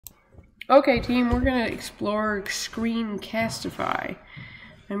Okay, team, we're going to explore Screencastify.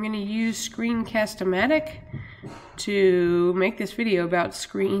 I'm going to use Screencast-O-Matic to make this video about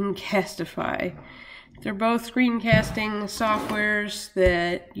Screencastify. They're both screencasting softwares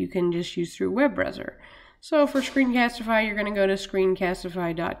that you can just use through a web browser. So for Screencastify, you're going to go to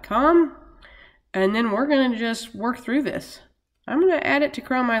screencastify.com, and then we're going to just work through this. I'm going to add it to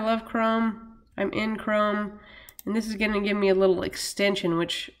Chrome. I love Chrome. I'm in Chrome. And this is going to give me a little extension,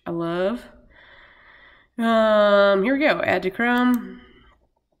 which I love. Here we go. Add to Chrome.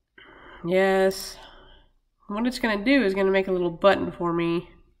 Yes. What it's going to do is going to make a little button for me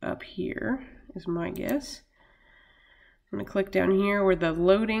up here, is my guess. I'm going to click down here where the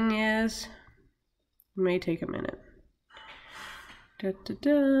loading is. It may take a minute.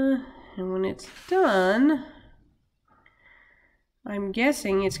 And when it's done, I'm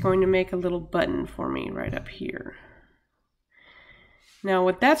guessing it's going to make a little button for me right up here. Now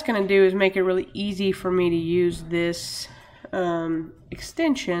what that's going to do is make it really easy for me to use this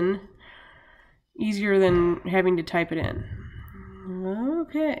extension, easier than having to type it in.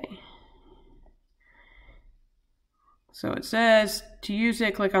 Okay. So it says to use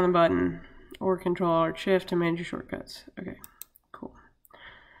it, click on the button or Control-Alt-Shift to manage your shortcuts. Okay, cool.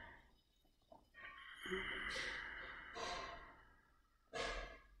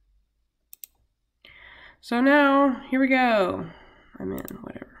 So now, here we go. I'm in,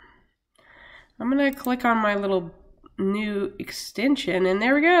 whatever. I'm gonna click on my little new extension, and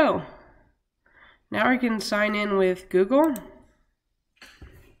there we go. Now I can sign in with Google.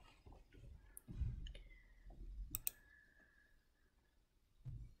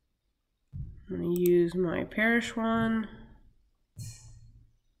 I'm gonna use my parish one.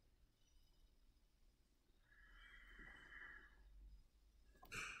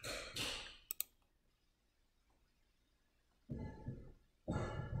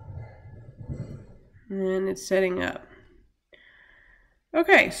 And it's setting up.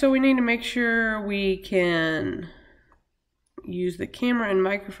 Okay, so we need to make sure we can use the camera and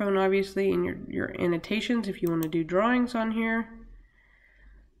microphone, obviously, in your annotations if you want to do drawings on here.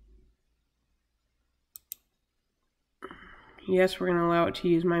 Yes, we're going to allow it to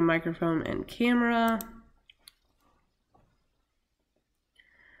use my microphone and camera.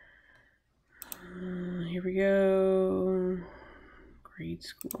 Here we go. Grade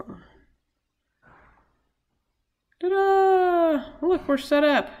school. Ta-da! Look, we're set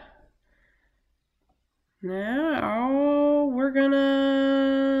up. Now we're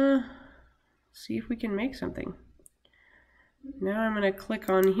gonna see if we can make something. Now I'm gonna click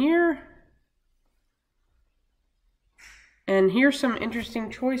on here. And here's some interesting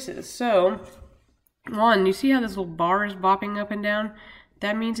choices. So, one, you see how this little bar is bopping up and down?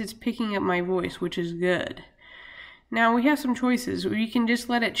 That means it's picking up my voice, which is good. Now we have some choices. We can just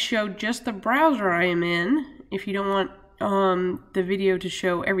let it show just the browser I am in, if you don't want the video to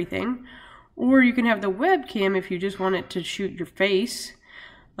show everything. Or you can have the webcam if you just want it to shoot your face.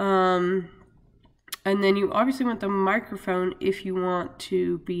 And then you obviously want the microphone if you want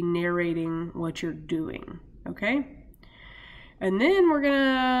to be narrating what you're doing. Okay? And then we're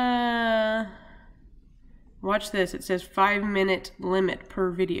gonna watch this. It says 5-minute limit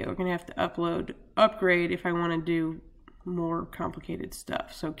per video. We're gonna have to upgrade if I want to do more complicated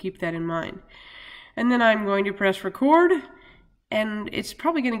stuff. So keep that in mind. And then I'm going to press record, and it's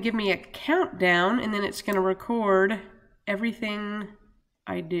probably going to give me a countdown, and then it's going to record everything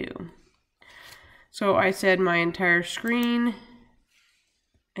I do. So I said my entire screen,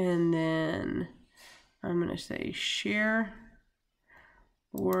 and then I'm going to say share,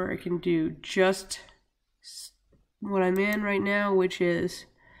 or I can do just what I'm in right now, which is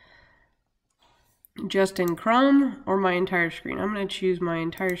just in Chrome, or my entire screen. I'm going to choose my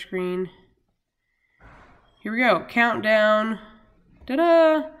entire screen. Here we go, countdown,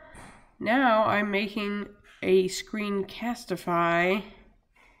 ta-da! Now I'm making a Screencastify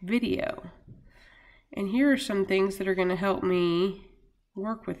video. And here are some things that are gonna help me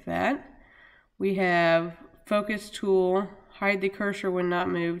work with that. We have focus tool, hide the cursor when not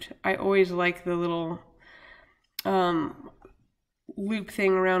moved. I always like the little loop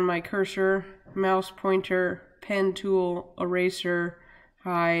thing around my cursor, mouse pointer, pen tool, eraser,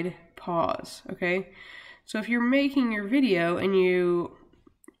 hide, pause, okay? So if you're making your video and you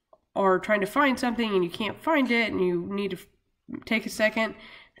are trying to find something and you can't find it and you need to take a second,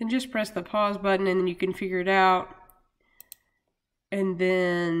 then just press the pause button and then you can figure it out. And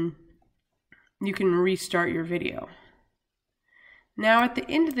then you can restart your video. Now at the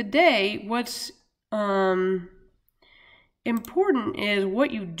end of the day, what's important is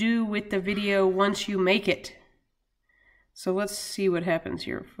what you do with the video once you make it. So let's see what happens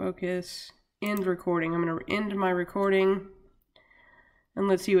here. Focus, end recording. I'm going to end my recording. And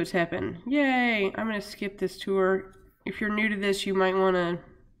let's see what's happened. Yay! I'm going to skip this tour. If you're new to this, you might want to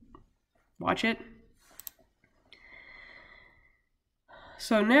watch it.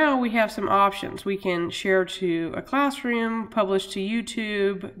 So now we have some options. We can share to a classroom, publish to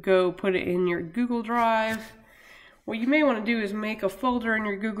YouTube, go put it in your Google Drive. What you may want to do is make a folder in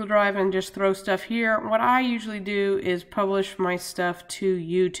your Google Drive and just throw stuff here. What I usually do is publish my stuff to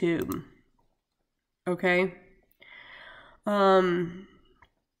YouTube. Okay?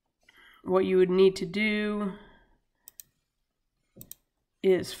 What you would need to do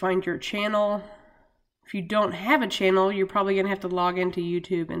is find your channel. If you don't have a channel, you're probably going to have to log into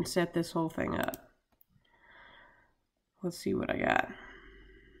YouTube and set this whole thing up. Let's see what I got.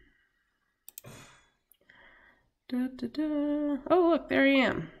 Oh, look, there I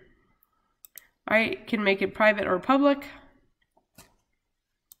am. I can make it private or public.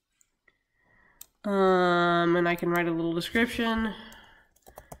 And I can write a little description.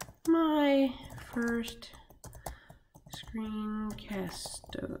 My first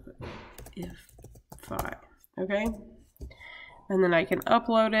Screencastify. Okay? And then I can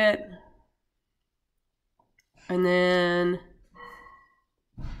upload it. And then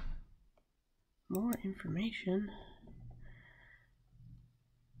more information.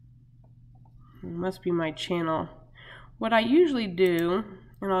 It must be my channel. What I usually do,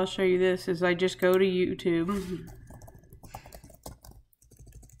 and I'll show you this, is I just go to YouTube.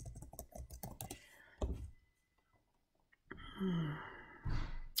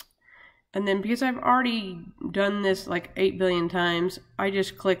 And then because I've already done this like 8 billion times, I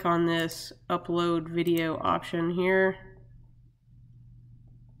just click on this upload video option here.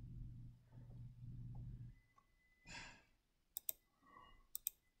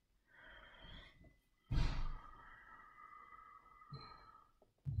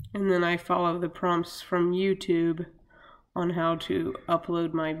 And then I follow the prompts from YouTube on how to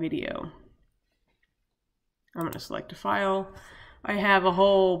upload my video. I'm going to select a file. I have a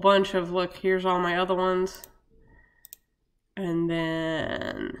whole bunch of, look, here's all my other ones. And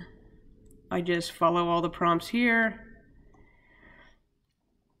then I just follow all the prompts here.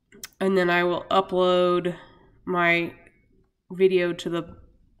 And then I will upload my video to the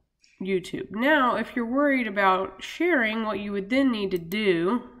YouTube. Now, if you're worried about sharing, what you would then need to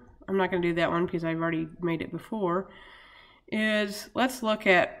do, I'm not going to do that one because I've already made it before, is let's look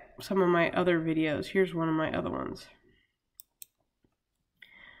at some of my other videos. Here's one of my other ones.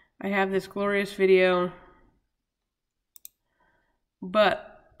 I have this glorious video,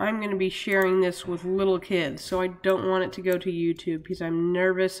 but I'm going to be sharing this with little kids, so I don't want it to go to YouTube because I'm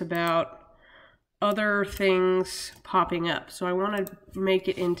nervous about other things popping up. So I want to make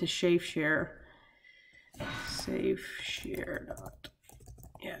it into SafeShare. SafeShare.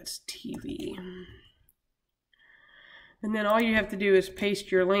 Yeah, it's TV. And then all you have to do is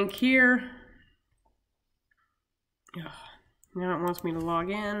paste your link here. Now it wants me to log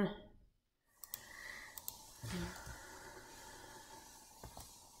in.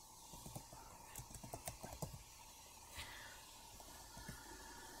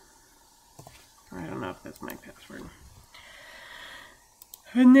 I don't know if that's my password.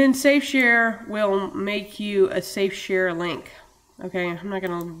 And then SafeShare will make you a SafeShare link. Okay, I'm not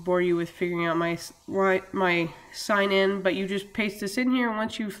going to bore you with figuring out my sign in, but you just paste this in here.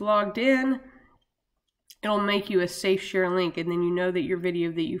 Once you've logged in, it'll make you a SafeShare link, and then you know that your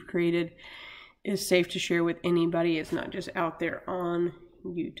video that you've created is safe to share with anybody. It's not just out there on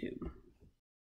YouTube.